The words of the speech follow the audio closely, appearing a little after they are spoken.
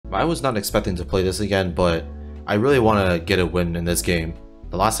I was not expecting to play this again, but I really want to get a win in this game.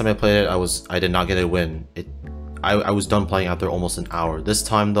 The last time I played it, I did not get a win. I was done playing after almost an hour. This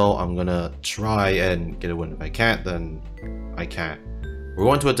time though, I'm gonna try and get a win. If I can't, then I can't. We're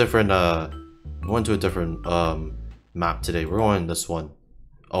going to a different map today. We're going this one.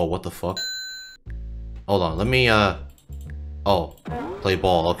 Oh, what the fuck? Hold on, let me oh, play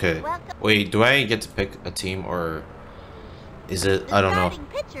ball. Okay. Wait, do I get to pick a team or is it? I don't know. The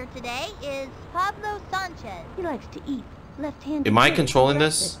starting pitcher today is Pablo Sanchez. He likes to eat left-handed. Am I controlling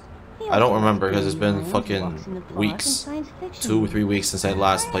this? I don't remember because it's been fucking weeks, 2 or 3 weeks since I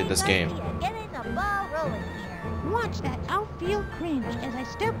last played this game. Getting the ball rolling here. Watch that outfield cringe as I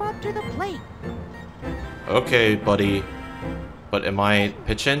step up to the plate. Okay, buddy. But am I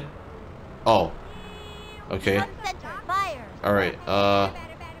pitching? Oh. Okay. Alright, oh.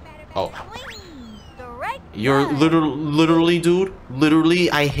 You're literally, dude.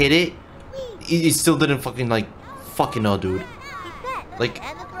 Literally, I hit it. It still didn't fucking, like, fucking no, dude. Like,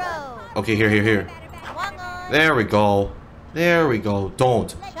 okay, here. There we go. There we go.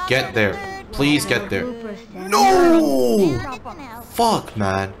 Don't. Get there. Please get there. No! Fuck,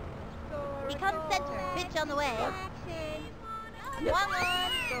 man.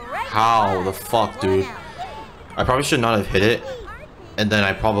 How the fuck, dude? I probably should not have hit it. And then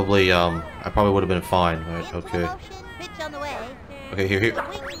I probably would have been fine. Right, okay. Okay, here.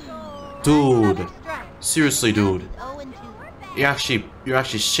 Dude. Seriously, dude. You're actually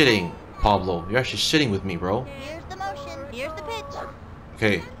shitting, Pablo. You're actually shitting with me, bro. Here's the motion. Here's the pitch.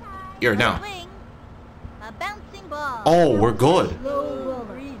 Okay. Here, now. A bouncing ball. Oh, we're good.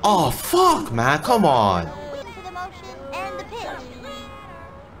 Oh, fuck, man. Come on. Into the motion and the pitch.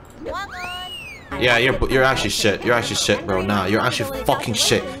 Swung on. Yeah, you're actually shit. You're actually shit, bro. Nah, you're actually fucking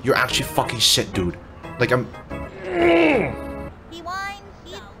shit. You're actually fucking shit, dude. Like, I'm... He winds.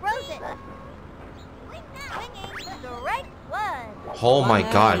 He throws it. Swinging. Strike one. Oh my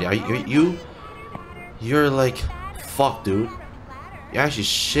god. You're like... Fuck, dude. You're actually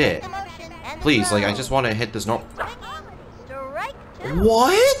shit. Please, like, I just want to hit this no...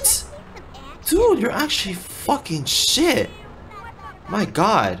 What? Dude, you're actually fucking shit. My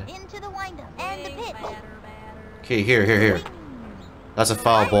god. Okay, here. That's a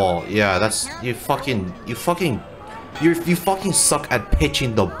foul ball. Yeah, that's... You fucking suck at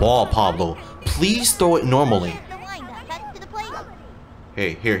pitching the ball, Pablo. Please throw it normally.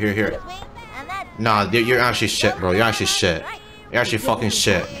 Hey, here. Nah, you're actually shit, bro. You're actually shit. You're actually fucking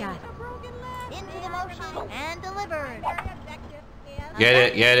shit. Get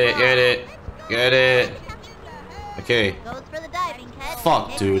it. Okay.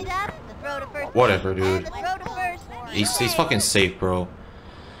 Fuck, dude. Whatever, dude. He's fucking safe, bro.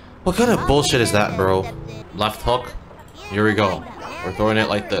 What kind of bullshit is that, bro? Left hook. Here we go. We're throwing it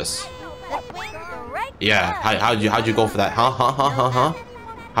like this. Yeah. How'd you go for that? Huh?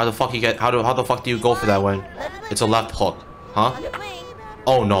 How the fuck do you go for that when it's a left hook? Huh?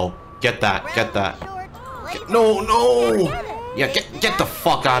 Oh no. Get that. No. Yeah, get the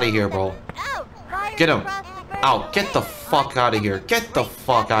fuck out of here, bro. Get him. Out. Get the fuck out of here.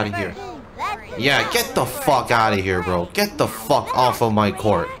 Yeah, get the fuck out of here, bro. Get the fuck off of my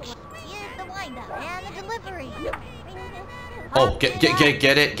court. Oh, get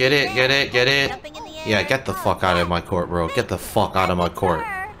it. Yeah, get the fuck out of my court, bro. Get the fuck out of my court.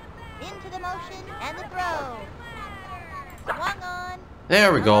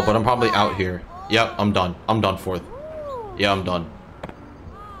 There we go, but I'm probably out here. Yep, I'm done. I'm done fourth. Yeah, I'm done.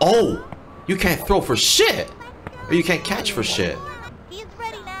 Oh! You can't throw for shit! Or you can't catch for shit. He's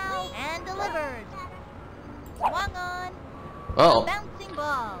ready now and delivered. Swung on. Oh. Bouncing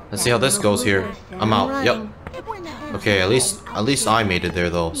ball. Let's see how this goes here. I'm out. Yep. Okay, at least I made it there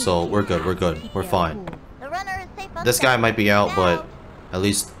though, so we're good. We're fine. The runner is safe on This guy might be out, but at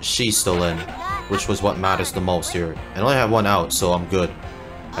least she's still in, which was what matters the most here. I only have one out, so I'm good.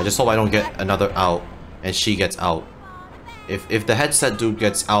 I just hope I don't get another out and she gets out. If the headset dude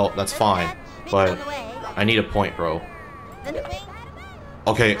gets out, that's fine. But I need a point, bro.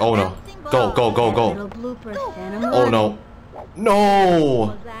 Okay, oh no. Go. Oh no.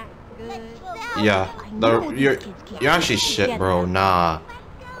 No! Yeah. You're actually shit, bro. Nah.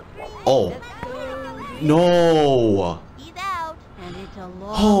 Oh. No!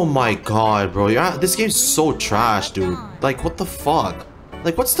 Oh my god, bro. Yeah, this game's so trash, dude. Like, what the fuck?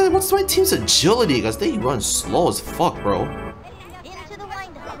 Like, what's my team's agility? Because they run slow as fuck, bro.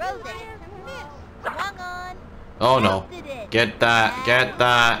 Oh no. Get that.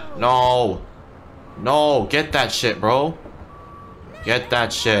 No, get that shit, bro. Get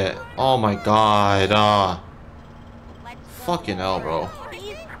that shit. Oh my god. Fucking hell, bro.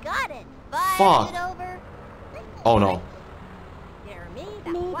 Got it. Fuck. It over. Oh no.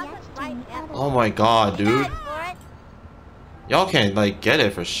 Oh my god, dude. Y'all can't like get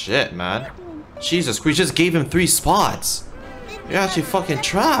it for shit, man. Jesus, we just gave him 3 spots. You're actually fucking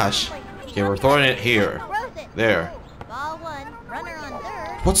trash. Okay, we're throwing it here. There.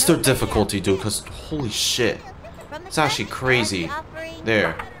 What's their difficulty, dude? Because holy shit. It's actually crazy.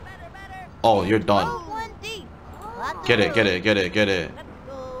 There. Oh, you're done. Get it, get it, get it, get it.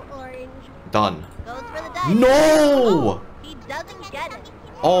 Done. No!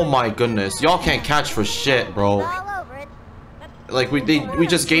 Oh my goodness. Y'all can't catch for shit, bro. Like, we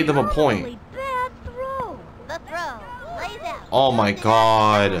just gave them a point. Oh my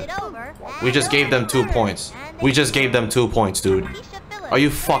god. We just gave them 2 points. We just gave them 2 points, dude. Are you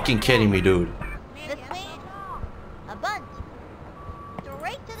fucking kidding me, dude?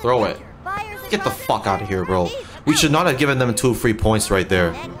 Throw it. Get the fuck out of here, bro. We should not have given them 2 free points right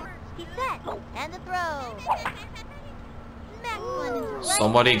there.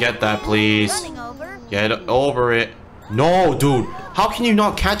 Somebody get that, please. Get over it. No, dude. How can you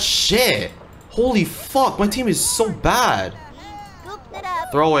not catch shit? Holy fuck, my team is so bad.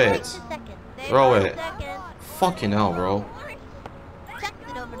 Throw it. Throw it. Fucking hell, bro.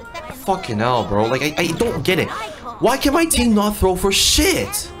 Fucking hell, bro. Like, I don't get it. Why can my team not throw for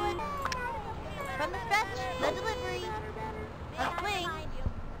shit?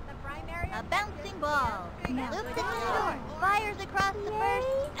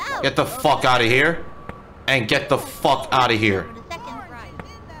 Get the fuck out of here. And get the fuck out of here.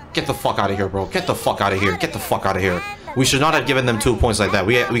 Get the fuck out of here, bro. Get the fuck out of here. Get the fuck out of here. We should not have given them 2 points like that.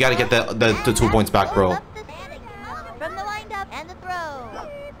 We gotta get the 2 points back, bro.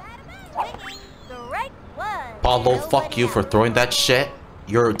 Pablo, fuck you for throwing that shit.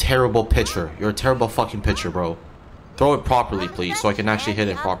 You're a terrible pitcher. You're a terrible fucking pitcher, bro. Throw it properly, please, so I can actually hit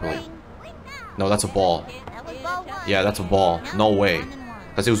it properly. No, that's a ball. Yeah, that's a ball. No way.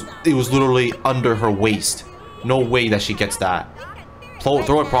 Because it was literally under her waist. No way that she gets that. Throw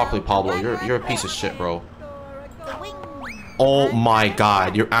it properly, Pablo. You're a piece of shit, bro. Oh my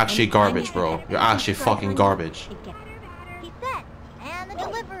god, you're actually garbage, bro. You're actually fucking garbage.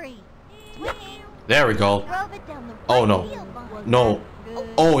 There we go. Oh no. No.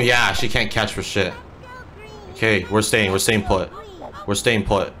 Oh yeah, she can't catch for shit. Okay, we're staying put. We're staying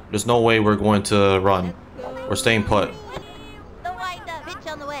put. There's no way we're going to run. We're staying put.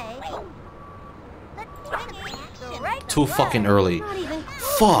 Too fucking early.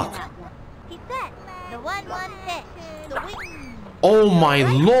 Fuck. Oh my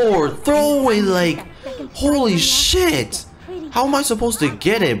lord. Throw it like... Holy shit. How am I supposed to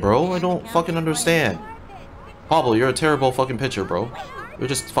get it, bro? I don't fucking understand. Pablo, you're a terrible fucking pitcher, bro. You're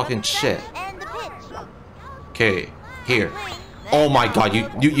just fucking shit. Okay. Here. Oh my god.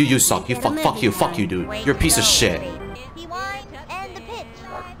 You suck. You fuck you, dude. You're a piece of shit.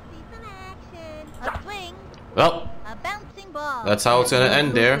 Well. That's how it's gonna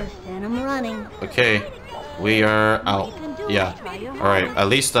end there. Okay, we are out. Yeah. All right. At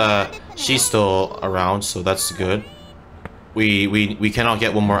least she's still around, so that's good. We cannot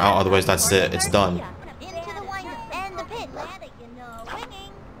get one more out, otherwise that's it. It's done.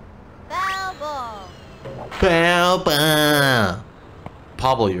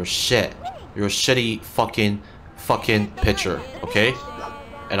 Pablo, you're shit. You're a shitty fucking pitcher. Okay,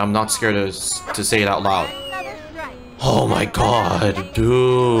 and I'm not scared to say it out loud. Oh my god,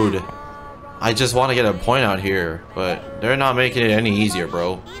 dude. I just want to get a point out here, but they're not making it any easier,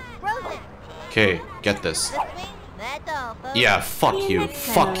 bro. Okay, get this. Yeah, fuck you.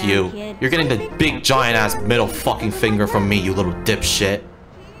 Fuck you. You're getting the big giant ass middle fucking finger from me, you little dipshit.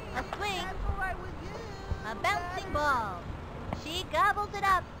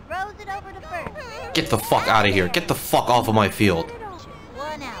 Get the fuck out of here. Get the fuck off of my field.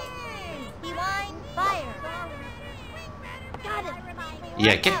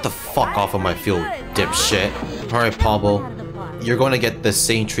 Yeah, get the fuck off of my field, dipshit. Alright, Pablo. You're going to get the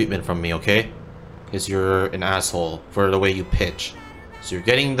same treatment from me, okay? Because you're an asshole for the way you pitch. So you're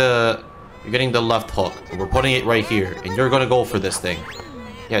getting the left hook. And we're putting it right here. And you're going to go for this thing.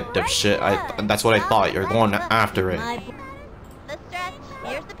 Yeah, dipshit. That's what I thought. You're going after it.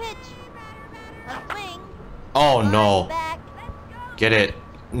 Oh, no. Get it.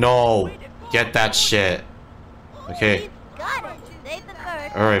 No. Get that shit. Okay.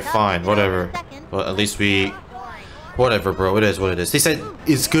 Alright, fine, whatever. But at least we... Whatever, bro, it is what it is. They said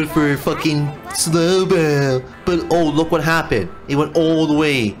it's good for fucking Slowbro. But, oh, look what happened. It went all the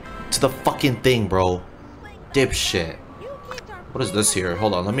way to the fucking thing, bro. Dipshit. What is this here?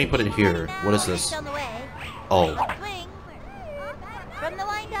 Hold on, let me put it here. What is this? Oh.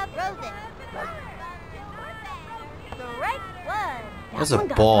 windup, throws it. Strike one. That's a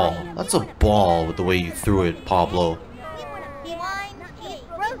ball. That's a ball with the way you threw it, Pablo. He winds, he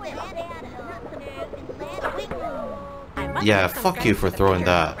throws it. Yeah, fuck you for throwing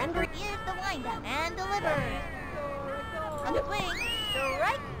that. Here's the windup and delivers. A swing,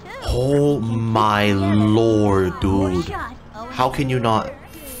 strike two. Oh my lord, dude. Shot. How can you not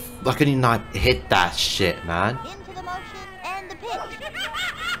hit that shit, man? Into the motion and the pitch.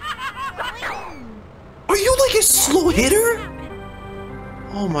 Swing. Are you like a slow hitter?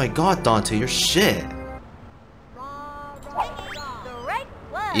 Oh my god, Dante, you're shit. Strike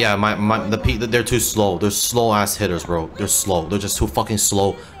one. Yeah, they're too slow. They're slow ass hitters, bro. They're slow. They're just too fucking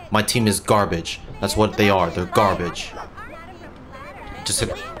slow. My team is garbage. That's what they are. They're garbage. Just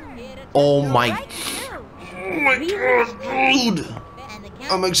hit. Oh my god, dude.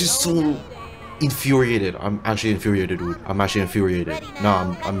 I'm actually so infuriated. I'm actually infuriated, dude. I'm actually infuriated.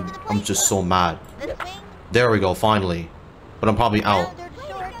 No, I'm just so mad. The swing. There we go, finally. But I'm probably out.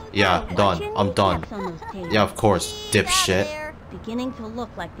 Yeah, done. I'm done. Yeah, of course, dipshit. Beginning to look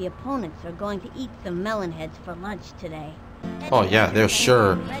like the opponents are going to eat some melon heads for lunch today. Oh yeah, they're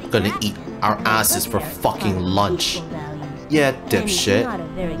sure gonna eat our asses for fucking lunch. Yeah,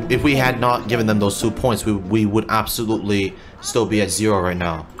 dipshit. If we had not given them those 2 points, we would absolutely still be at 0 right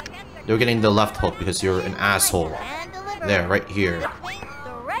now. They're getting the left hook because you're an asshole. There, right here.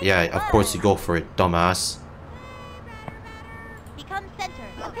 Yeah, of course you go for it, dumbass. Becomes center.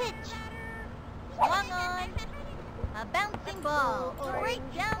 Pitch. Swung on. A bouncing ball. Right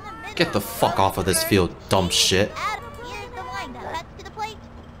down the middle. Get the fuck off of this field, dumb shit. Here's the windup. Cuts to the plate.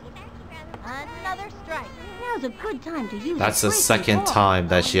 Another strike. Now's a good time to use That's the breaking second ball. time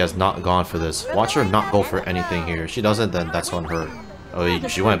that she has not gone for this. Watch her not go for anything here. If she doesn't, then that's on her. Oh,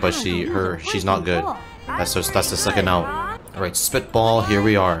 she went, but she's not good. That's the second out. Alright, spitball, here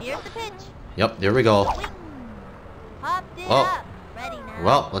we are. Here's the pitch. Yep, there we go. Popped it Well, up. Ready now.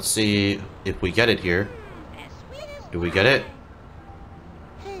 well, let's see if we get it here. Do we get it?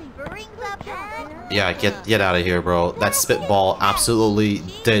 Brings up the Yeah, get out of here, bro. That spitball absolutely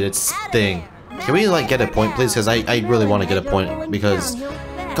did its thing. Can we like get a point, please? Because I really want to get a point because,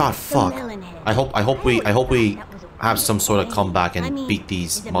 God fuck. I hope we have some sort of comeback and beat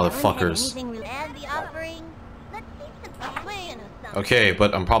these motherfuckers. And the offering. Let's see some swing. Okay,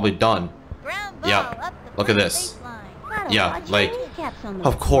 but I'm probably done. Ground ball Yeah, up the look at this. baseline. Yeah, like,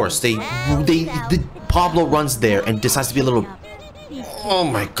 of course the Pablo runs there and decides to be a little. Oh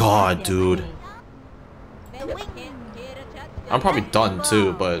my god, dude. The wing. I'm probably done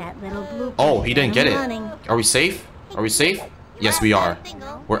too, but oh, he didn't get it. Are we safe? Are we safe? Yes, we are.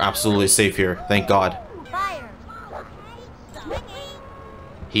 We're absolutely safe here. Thank God. Fire. Swinging.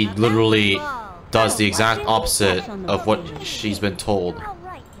 He literally does the exact opposite of what she's been told.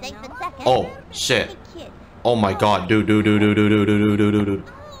 Safe and second. Oh shit. Oh my god, dude.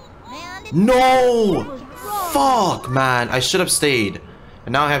 No! Fuck, man. I should have stayed.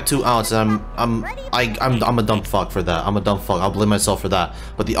 And now I have 2 outs, and I'm a dumb fuck for that. I'm a dumb fuck. I'll blame myself for that.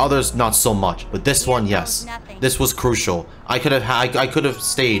 But the others, not so much. But this one, yes. This was crucial. I could have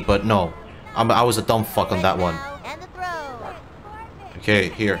stayed, but no. I was a dumb fuck on that one. And the throw. Okay,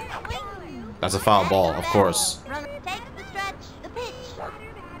 here. That's a foul ball, of course. Runner takes the stretch. The pitch.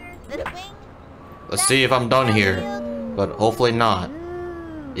 The swing. Let's see if I'm done here. But hopefully not.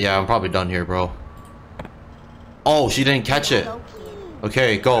 Yeah, I'm probably done here, bro. Oh, she didn't catch it.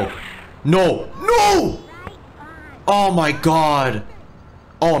 Okay, go. No! No! Oh my god.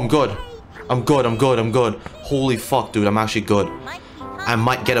 Oh, I'm good. I'm good. Holy fuck, dude. I'm actually good. I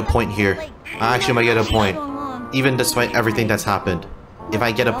might get a point here. I actually might get a point. Even despite everything that's happened. If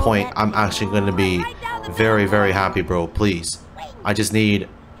I get a point, I'm actually going to be very, very happy, bro. Please. I just need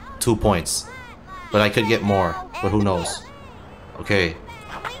 2 points. But I could get more. But who knows. Okay.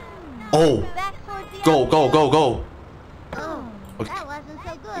 Oh! Go. Oh, that wasn't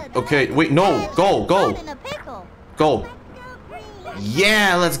so good. Okay, wait, no! Go! Caught in a pickle. Go!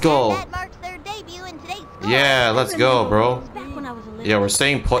 Yeah, let's go! That marks their debut in today's score. Yeah, let's go, bro. Back when I was a little Yeah, we're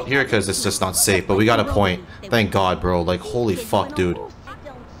staying put here because it's just not safe, but we got a point. Thank God, bro. Like, holy fuck, dude.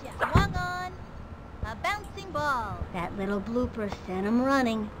 Swung on. A bouncing ball. That little blooper sent him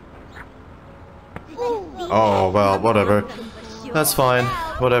running. Oh, well, whatever. That's fine.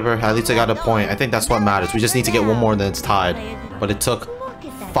 Whatever. At least I got a point. I think that's what matters. We just need to get one more and then it's tied. But it took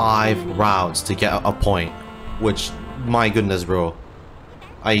 5 rounds to get a point. Which, my goodness, bro.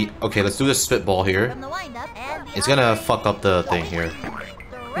 Okay, let's do this spitball here. From the windup and the It's gonna fuck up the thing here.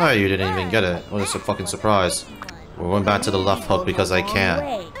 Oh, you didn't even get it. What a fucking surprise. We went back to the left hook because I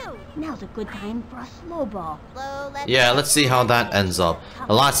can't. Now's a good time for a slow ball. Yeah, let's see how that ends up.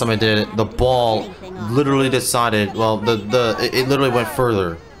 The last time I did it, the ball literally decided, well, it literally went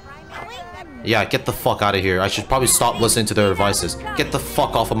further. Yeah, get the fuck out of here. I should probably stop listening to their advices. Get the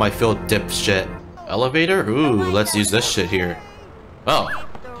fuck off of my field, dipshit. Elevator? Ooh, let's use this shit here. Oh.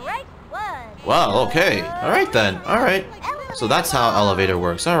 Well, okay. Alright then. Alright. So that's how elevator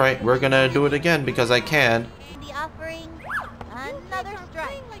works. Alright, we're gonna do it again because I can.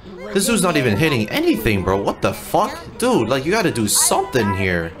 This dude's not even hitting anything, bro. What the fuck? Dude, like, you gotta do something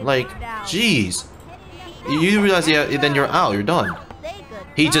here. Like, jeez. You realize, yeah, then you're out. You're done.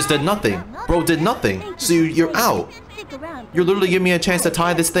 He just did nothing. Bro did nothing. So you're out. You're literally giving me a chance to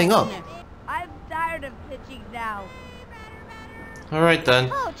tie this thing up. I'm tired of pitching now. Alright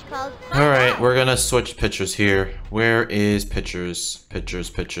then. Alright, we're gonna switch pitchers here. Where is pitchers?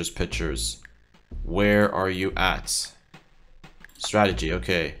 Pitchers. Where are you at? Strategy,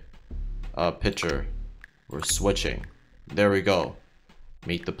 okay. Pitcher. We're switching. There we go.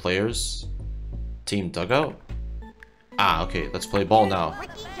 Meet the players. Team dugout. Ah, okay, let's play ball now.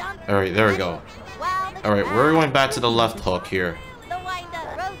 Alright, there we go. Alright, we're going back to the left hook here.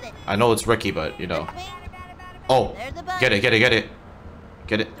 I know it's Ricky, but, you know. Oh, get it. Get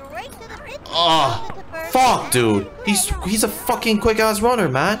it. Oh, fuck, dude. He's a fucking quick-ass runner,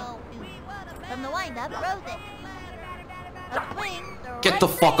 man. Get the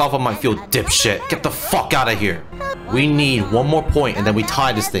fuck off of my field, dipshit. Get the fuck out of here. We need one more point, and then we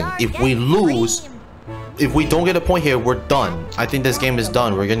tie this thing. If we lose... If we don't get a point here, we're done. I think this game is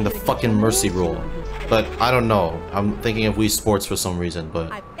done. We're getting the fucking mercy rule. But I don't know. I'm thinking of Wii Sports for some reason,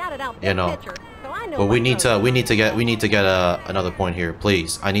 but you know. But we need to get another point here,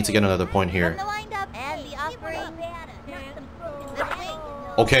 please. I need to get another point here.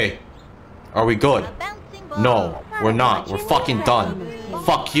 Okay. Are we good? No, we're not. We're fucking done.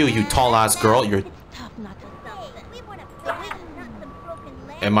 Fuck you, you tall ass girl. You're.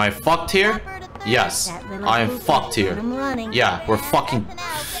 Am I fucked here? Yes, I am fucked here. Yeah, we're fucking...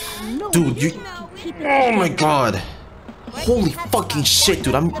 Dude, you... Oh my god. Holy fucking shit,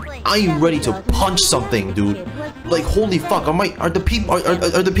 dude. I am ready to punch something, dude. Like, holy fuck. Are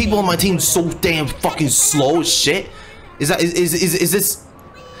the people on my team so damn fucking slow as shit? Is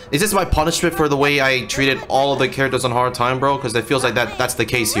this my punishment for the way I treated all of the characters on hard time, bro? Because it feels like that's the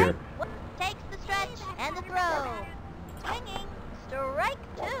case here.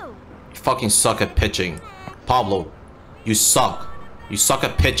 Fucking suck at pitching. Pablo, you suck. You suck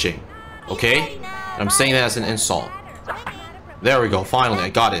at pitching. Okay? I'm saying that as an insult. There we go. Finally, I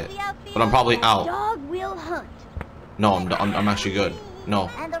got it. But I'm probably out. No, I'm actually good. No.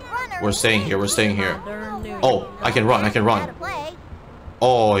 We're staying here. We're staying here. Oh, I can run. I can run.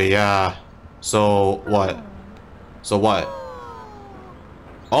 Oh, yeah. So, what? So, what?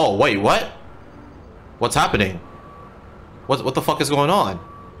 Oh, wait, what? What's happening? What the fuck is going on?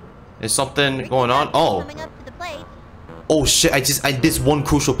 Is something going on? Oh. Oh shit, I this one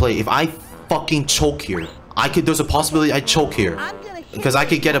crucial play. If I fucking choke here, there's a possibility I choke here. Because I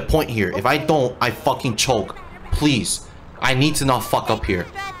could get a point here. If I don't, I fucking choke. Please. I need to not fuck up here.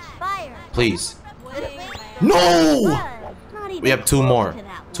 Please. No! We have two more.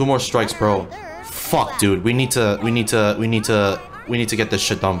 Two more strikes, bro. Fuck, dude. We need to get this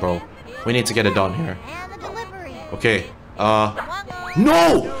shit done, bro. We need to get it done here. Okay.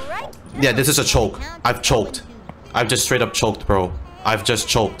 No! Yeah, this is a choke. I've choked. I've just straight up choked, bro. I've just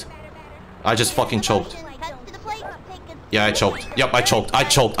choked. I just fucking choked. Yeah, I choked. Yep, I choked.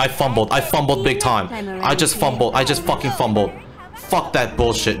 I fumbled. I fumbled big time. I just fumbled. I just fucking fumbled. Fuck that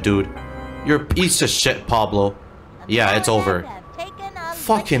bullshit, dude. You're a piece of shit, Pablo. Yeah, it's over.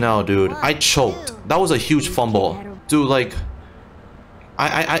 Fucking hell, dude. I choked. That was a huge fumble. Dude, like...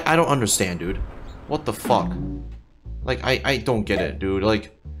 I don't understand, dude. What the fuck? Like, I don't get it, dude.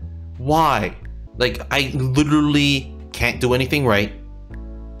 Like... Why? Like, I literally can't do anything right.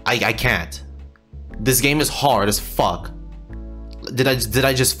 I can't. This game is hard as fuck. Did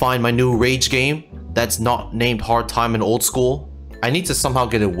I just find my new rage game that's not named Hard Time and Old School? I need to somehow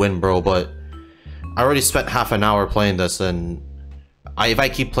get a win, bro, but I already spent half an hour playing this, and if I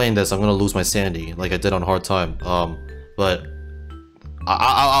keep playing this, I'm gonna lose my sanity like I did on Hard Time. But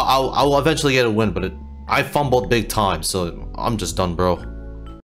I'll eventually get a win, but I fumbled big time, so I'm just done, bro.